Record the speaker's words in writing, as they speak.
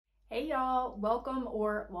Hey y'all,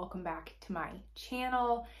 welcome back to my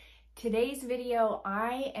channel. Today's video,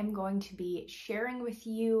 I am going to be sharing with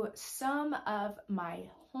you some of my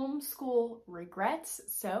homeschool regrets,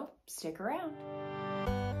 so stick around.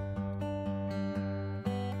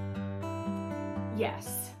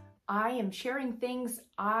 Yes, I am sharing things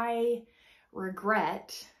I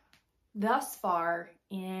regret thus far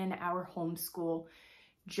in our homeschool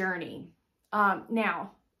journey.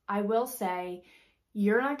 Now, I will say,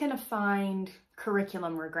 you're not going to find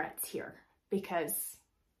curriculum regrets here because,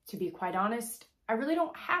 to be quite honest, I really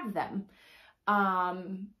don't have them.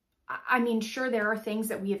 I mean, sure, there are things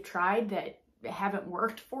that we have tried that haven't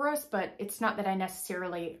worked for us, but it's not that I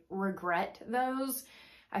necessarily regret those.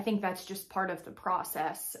 I think that's just part of the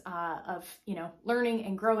process of, learning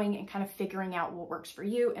and growing and kind of figuring out what works for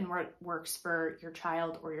you and what works for your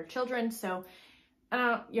child or your children. So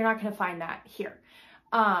you're not going to find that here.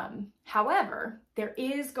 However, there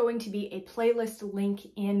is going to be a playlist link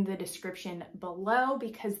in the description below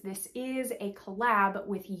because this is a collab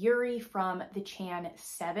with Yuri from the Chan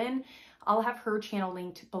 7. I'll have her channel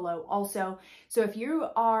linked below also. So if you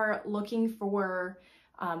are looking for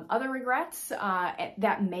other regrets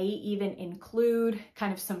that may even include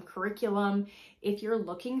kind of some curriculum, if you're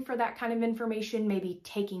looking for that kind of information, maybe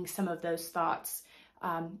taking some of those thoughts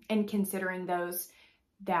and considering those,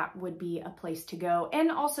 that would be a place to go.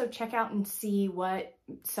 And also check out and see what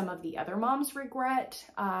some of the other moms regret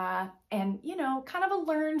and, kind of a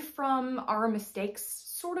learn from our mistakes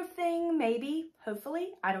sort of thing, maybe, hopefully,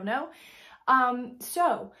 I don't know.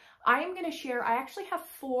 So I am going to share, I actually have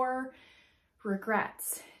 4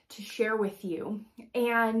 regrets to share with you.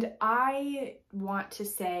 And I want to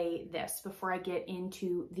say this before I get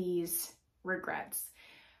into these regrets.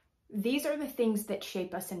 These are the things that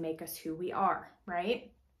shape us and make us who we are, right?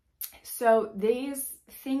 So these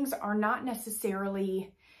things are not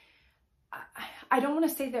necessarily, I don't want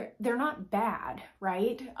to say they're not bad,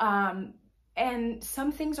 right? And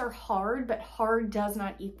some things are hard, but hard does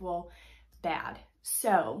not equal bad.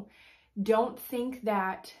 So don't think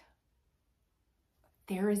that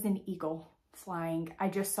there is an eagle flying. I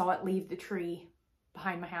just saw it leave the tree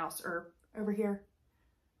behind my house or over here.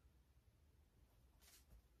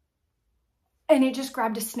 And it just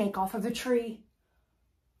grabbed a snake off of the tree.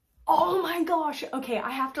 Oh my gosh. Okay,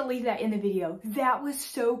 I have to leave that in the video. That was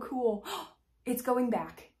so cool. It's going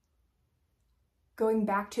back. Going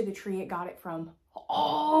back to the tree it got it from.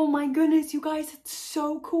 Oh my goodness, you guys, it's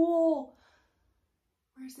so cool.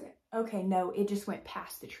 Where's it? Okay, no, it just went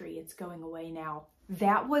past the tree. It's going away now.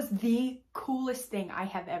 That was the coolest thing I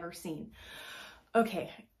have ever seen.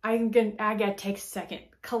 Okay, I gotta take a second,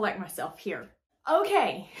 collect myself here.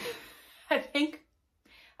 Okay. I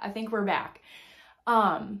think we're back.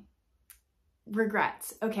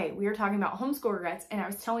 Regrets. Okay, we were talking about homeschool regrets, and I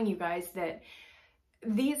was telling you guys that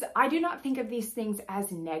I do not think of these things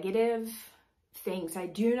as negative things. I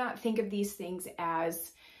do not think of these things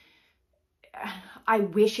as, I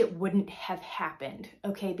wish it wouldn't have happened,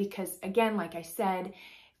 okay? Because again, like I said,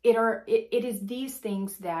 it is these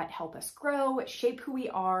things that help us grow, shape who we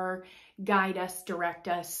are, guide us, direct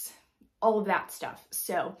us, all of that stuff.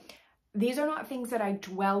 So these are not things that I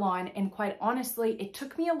dwell on, and quite honestly, it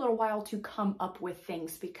took me a little while to come up with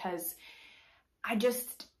things because I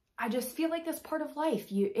just feel like that's part of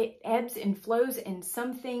life. It ebbs and flows, and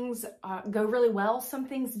some things go really well, some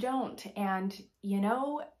things don't, and you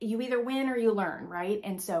either win or you learn, right?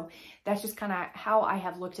 And so that's just kind of how I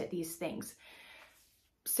have looked at these things.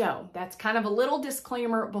 So that's kind of a little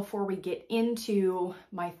disclaimer before we get into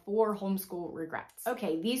my 4 homeschool regrets.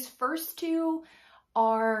 Okay, these first 2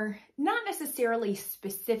 are not necessarily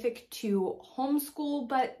specific to homeschool,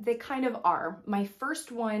 but they kind of are. My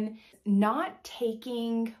first one, not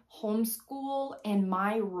taking homeschool and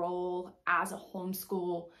my role as a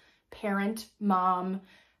homeschool parent, mom,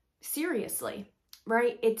 seriously,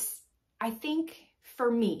 right? I think for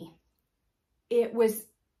me, it was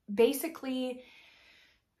basically,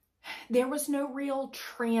 there was no real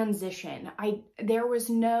transition.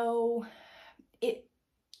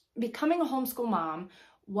 Becoming a homeschool mom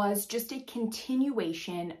was just a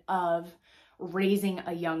continuation of raising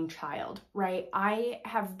a young child, right? I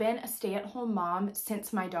have been a stay-at-home mom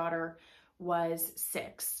since my daughter was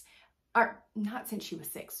 6. Or not since she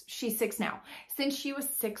was 6. She's 6 now. Since she was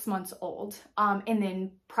 6 months old. And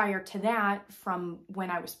then prior to that, from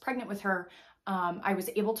when I was pregnant with her, I was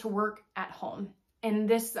able to work at home. And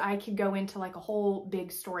this, I could go into like a whole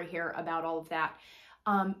big story here about all of that.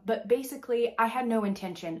 But basically, I had no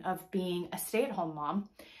intention of being a stay-at-home mom.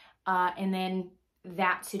 And then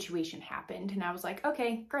that situation happened. And I was like,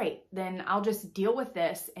 okay, great. Then I'll just deal with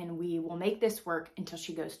this and we will make this work until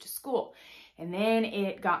she goes to school. And then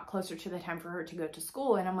it got closer to the time for her to go to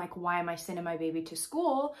school. And I'm like, why am I sending my baby to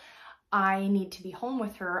school? I need to be home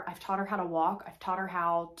with her. I've taught her how to walk. I've taught her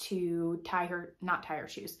how to not tie her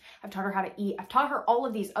shoes. I've taught her how to eat. I've taught her all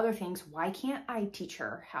of these other things. Why can't I teach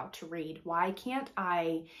her how to read? Why can't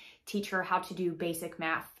I teach her how to do basic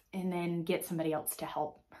math and then get somebody else to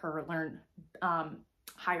help her learn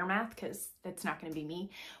higher math, because that's not going to be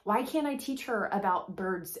me. Why can't I teach her about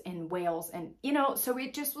birds and whales? And, you know, so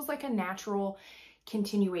it just was like a natural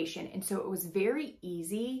continuation. And so it was very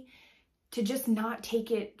easy to just not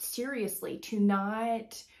take it seriously, to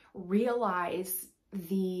not realize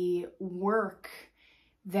the work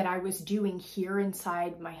that I was doing here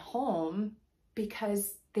inside my home,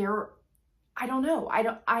 because I don't know.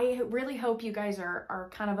 I really hope you guys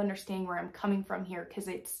are kind of understanding where I'm coming from here, because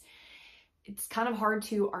it's kind of hard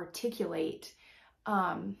to articulate.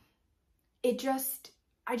 I just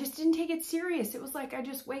didn't take it serious. It was like, I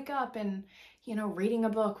just wake up and, you know, reading a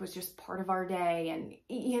book was just part of our day. And,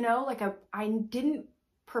 you know, like I didn't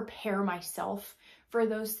prepare myself for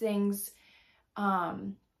those things.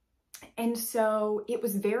 And so it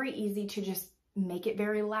was very easy to just make it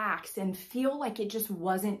very lax and feel like it just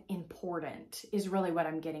wasn't important, is really what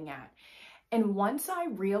I'm getting at. And once I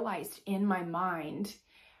realized in my mind,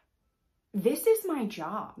 this is my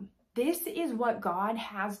job. This is what God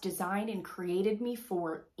has designed and created me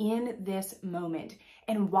for in this moment.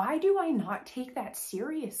 And why do I not take that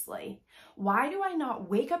seriously? Why do I not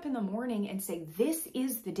wake up in the morning and say, this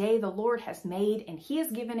is the day the Lord has made and He has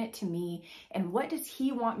given it to me, and what does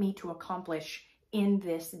He want me to accomplish in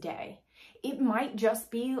this day? It might just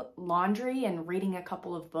be laundry and reading a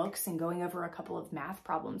couple of books and going over a couple of math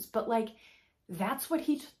problems, but like, that's what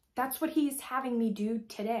He's having me do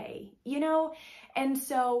today, you know? And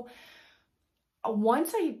so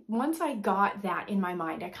once I got that in my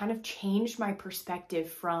mind, I kind of changed my perspective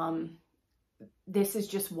from this is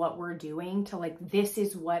just what we're doing to like, this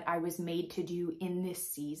is what I was made to do in this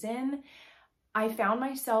season. I found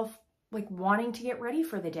myself like wanting to get ready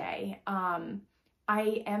for the day.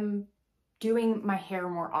 I am doing my hair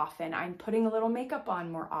more often. I'm putting a little makeup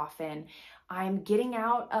on more often. I'm getting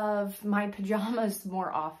out of my pajamas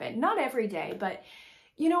more often. Not every day, but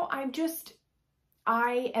you know,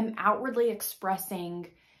 I am outwardly expressing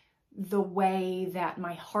the way that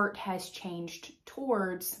my heart has changed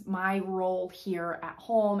towards my role here at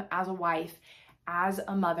home as a wife, as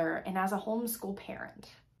a mother, and as a homeschool parent.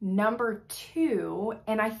 Number 2,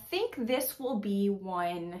 and I think this will be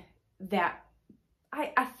one that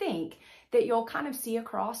I think that you'll kind of see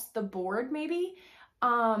across the board maybe,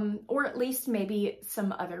 or at least maybe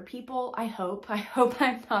some other people. I hope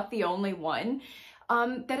I'm not the only one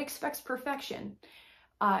that expects perfection.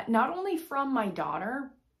 Not only from my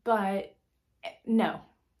daughter, but no,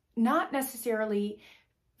 not necessarily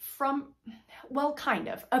from, well, kind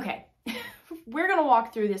of. Okay, we're going to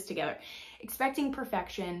walk through this together. Expecting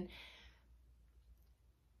perfection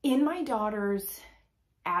in my daughter's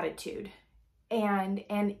attitude and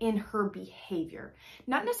in her behavior,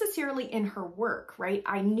 not necessarily in her work, right?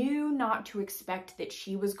 I knew not to expect that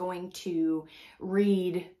she was going to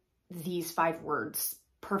read these 5 words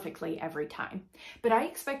perfectly every time, but I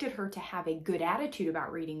expected her to have a good attitude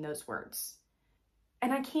about reading those words.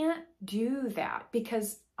 And I can't do that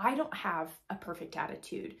because I don't have a perfect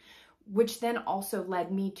attitude, which then also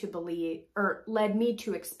led me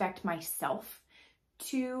to expect myself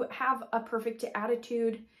to have a perfect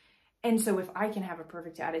attitude. And so if I can have a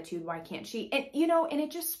perfect attitude, why can't she? And, you know, and it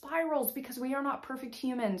just spirals because we are not perfect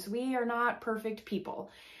humans. We are not perfect people.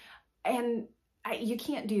 And you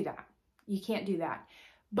can't do that. You can't do that.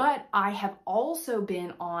 But I have also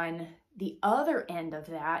been on the other end of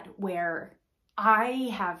that where I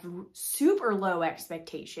have super low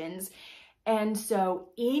expectations. And so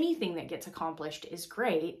anything that gets accomplished is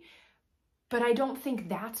great. But I don't think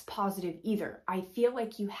that's positive either. I feel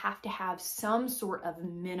like you have to have some sort of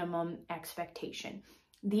minimum expectation.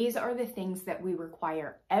 These are the things that we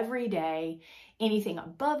require every day. Anything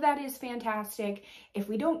above that is fantastic. If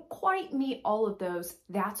we don't quite meet all of those,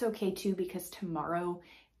 that's okay too, because tomorrow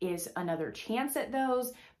is another chance at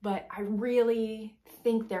those. But I really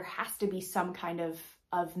think there has to be some kind of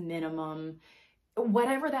minimum,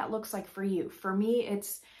 whatever that looks like for you. For me,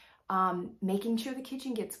 it's making sure the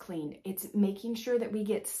kitchen gets cleaned. It's making sure that we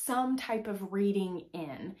get some type of reading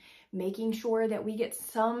in, making sure that we get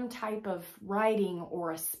some type of writing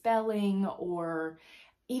or a spelling or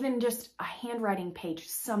even just a handwriting page,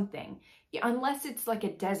 something, unless it's like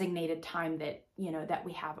a designated time that, you know, that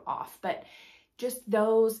we have off. But just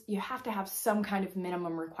those, you have to have some kind of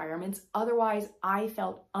minimum requirements. Otherwise, I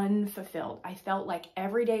felt unfulfilled. I felt like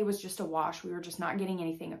every day was just a wash. We were just not getting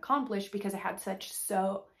anything accomplished because I had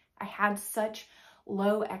such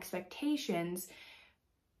low expectations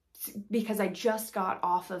because I just got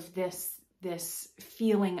off of this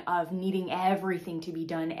feeling of needing everything to be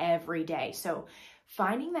done every day. So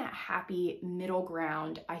finding that happy middle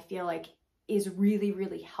ground, I feel like is really,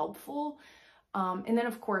 really helpful. And then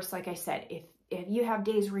of course, like I said, if you have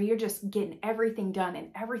days where you're just getting everything done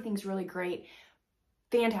and everything's really great,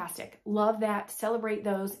 fantastic. Love that. Celebrate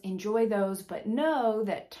those, enjoy those, but know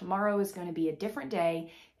that tomorrow is going to be a different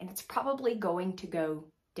day and it's probably going to go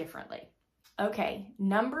differently. Okay,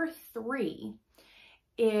 number 3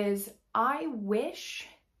 is I wish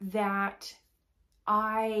that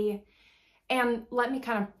and let me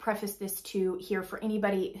kind of preface this too here for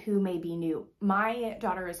anybody who may be new. My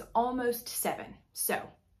daughter is almost 7, so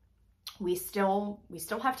we still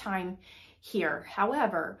have time here.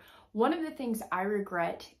 However, one of the things I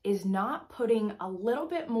regret is not putting a little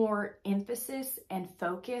bit more emphasis and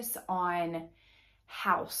focus on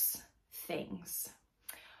house things.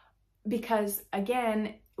 Because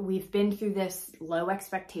again, we've been through this low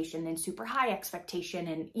expectation and super high expectation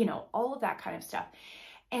and, you know, all of that kind of stuff.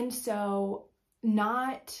 And so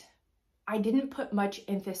I didn't put much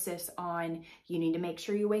emphasis on, you need to make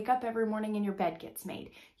sure you wake up every morning and your bed gets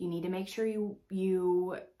made. You need to make sure you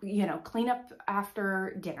know, clean up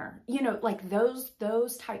after dinner, you know, like those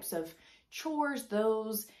types of chores,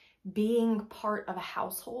 those being part of a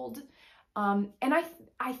household. And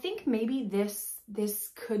I think maybe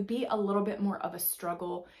this could be a little bit more of a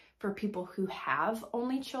struggle for people who have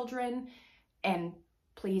only children, and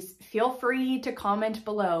please feel free to comment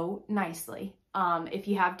below nicely if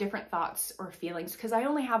you have different thoughts or feelings, because I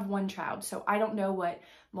only have one child, so I don't know what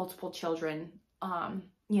multiple children,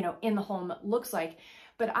 you know, in the home looks like.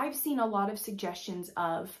 But I've seen a lot of suggestions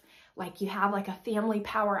of like you have like a family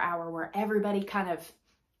power hour where everybody kind of,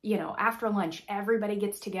 you know, after lunch, everybody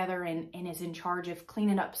gets together and is in charge of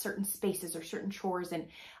cleaning up certain spaces or certain chores. And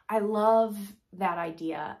I love that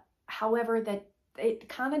idea. However, that it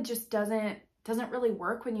kind of just doesn't really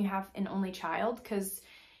work when you have an only child, because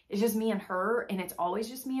it's just me and her, and it's always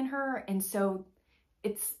just me and her. And so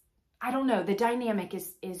it's, I don't know, the dynamic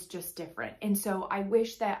is just different. And so I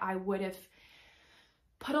wish that I would have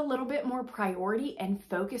put a little bit more priority and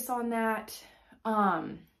focus on that,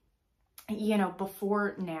 you know,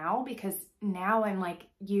 before now, because now I'm like,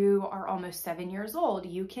 you are almost 7 years old.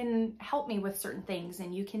 You can help me with certain things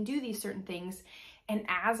and you can do these certain things. And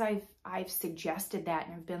as I've suggested that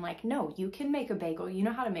and I've been like, no, you can make a bagel. You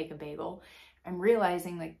know how to make a bagel. I'm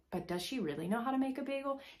realizing like, but does she really know how to make a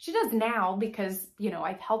bagel? She does now because, you know,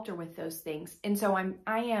 I've helped her with those things. And so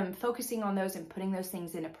I am focusing on those and putting those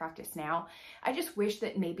things into practice now. I just wish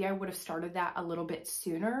that maybe I would have started that a little bit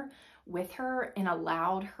sooner with her and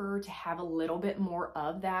allowed her to have a little bit more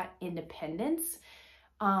of that independence.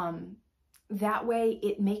 That way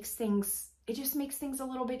it just makes things a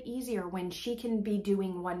little bit easier when she can be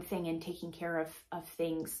doing one thing and taking care of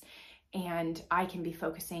things, and I can be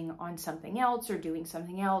focusing on something else or doing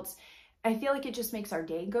something else. I feel like it just makes our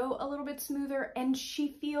day go a little bit smoother, and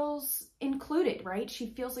she feels included, right? She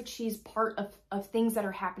feels like she's part of things that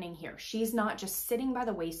are happening here. She's not just sitting by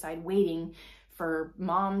the wayside waiting for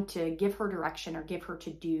mom to give her direction or give her to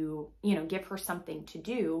do, you know, give her something to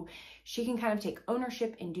do. She can kind of take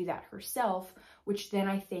ownership and do that herself, which then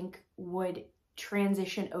I think would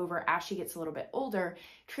transition over as she gets a little bit older,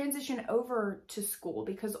 transition over to school,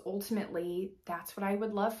 because ultimately that's what I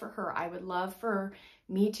would love for her. I would love for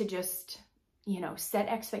me to just, you know, set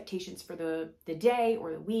expectations for the day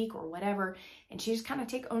or the week or whatever, and she just kind of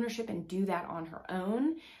take ownership and do that on her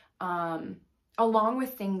own, along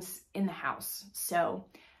with things in the house. So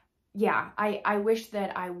yeah, I wish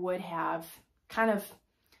that I would have kind of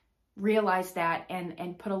realized that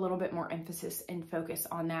and put a little bit more emphasis and focus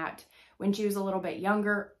on that when she was a little bit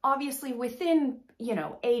younger, obviously within, you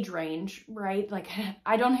know, age range, right? Like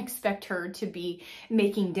I don't expect her to be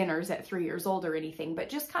making dinners at 3 years old or anything, but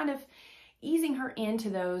just kind of easing her into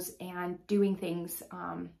those and doing things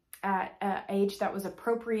at an age that was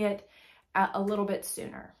appropriate a little bit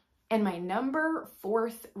sooner. And my number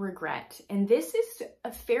 4th regret, and this is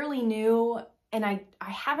a fairly new, and I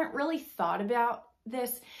haven't really thought about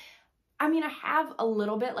this. I mean, I have a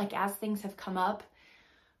little bit, like as things have come up,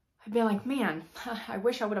 I've been like, man, I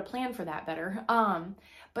wish I would have planned for that better.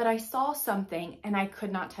 But I saw something and I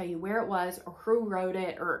could not tell you where it was or who wrote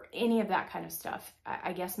it or any of that kind of stuff.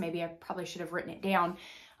 I guess maybe I probably should have written it down.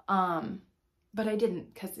 but I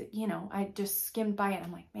didn't because, you know, I just skimmed by it.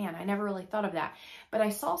 I'm like, man, I never really thought of that. But I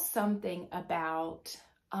saw something about,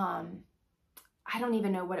 I don't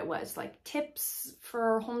even know what it was, like tips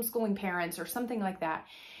for homeschooling parents or something like that.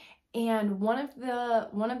 And one of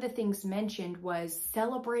the things mentioned was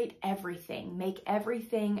celebrate everything, make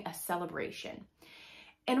everything a celebration.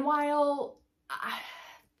 And while I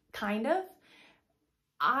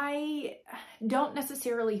don't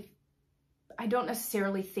necessarily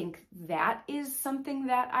think that is something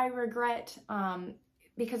that I regret,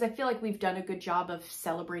 because I feel like we've done a good job of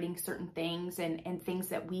celebrating certain things and things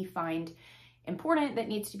that we find important that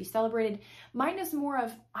needs to be celebrated. Mine is more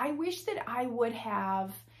of, I wish that I would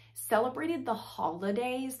have celebrated the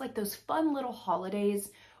holidays, like those fun little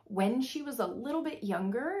holidays, when she was a little bit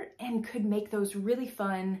younger and could make those really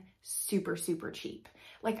fun, super, super cheap.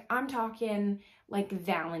 Like I'm talking like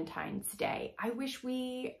Valentine's Day. I wish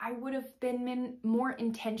I would have been more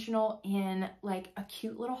intentional in like a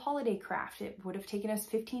cute little holiday craft. It would have taken us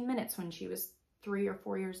 15 minutes when she was 3 or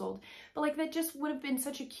 4 years old. But like that just would have been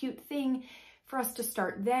such a cute thing for us to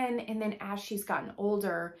start then. And then as she's gotten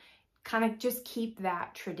older, kind of just keep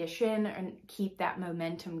that tradition and keep that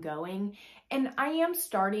momentum going. And I am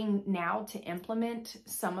starting now to implement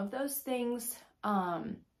some of those things.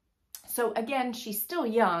 So again, she's still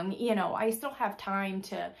young, you know, I still have time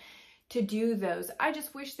to do those. I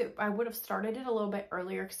just wish that I would have started it a little bit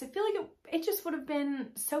earlier because I feel like it just would have been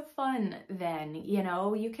so fun then, you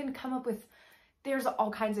know. You can come up with, there's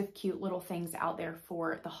all kinds of cute little things out there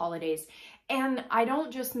for the holidays. And I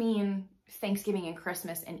don't just mean Thanksgiving and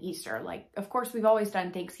Christmas and Easter. Like, of course, we've always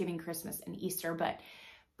done Thanksgiving, Christmas, and Easter, but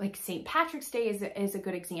like St. Patrick's Day is a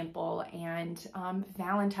good example, and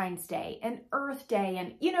Valentine's Day and Earth Day,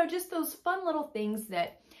 and, you know, just those fun little things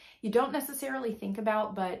that you don't necessarily think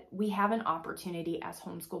about, but we have an opportunity as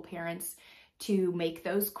homeschool parents to make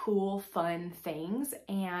those cool, fun things.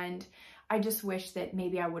 And I just wish that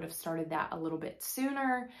maybe I would have started that a little bit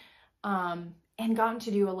sooner, and gotten to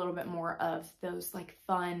do a little bit more of those like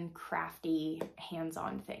fun, crafty,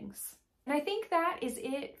 hands-on things. And I think that is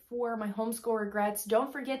it for my homeschool regrets.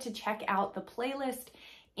 Don't forget to check out the playlist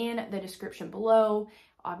in the description below.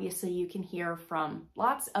 Obviously, you can hear from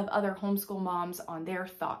lots of other homeschool moms on their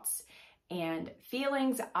thoughts and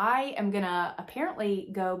feelings. I am gonna apparently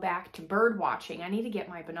go back to bird watching. I need to get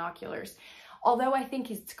my binoculars, although I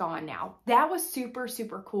think it's gone now. That was super,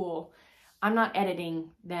 super cool. I'm not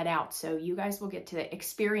editing that out, so you guys will get to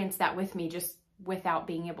experience that with me just without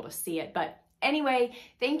being able to see it. But anyway,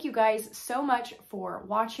 thank you guys so much for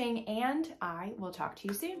watching, and I will talk to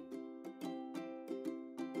you soon.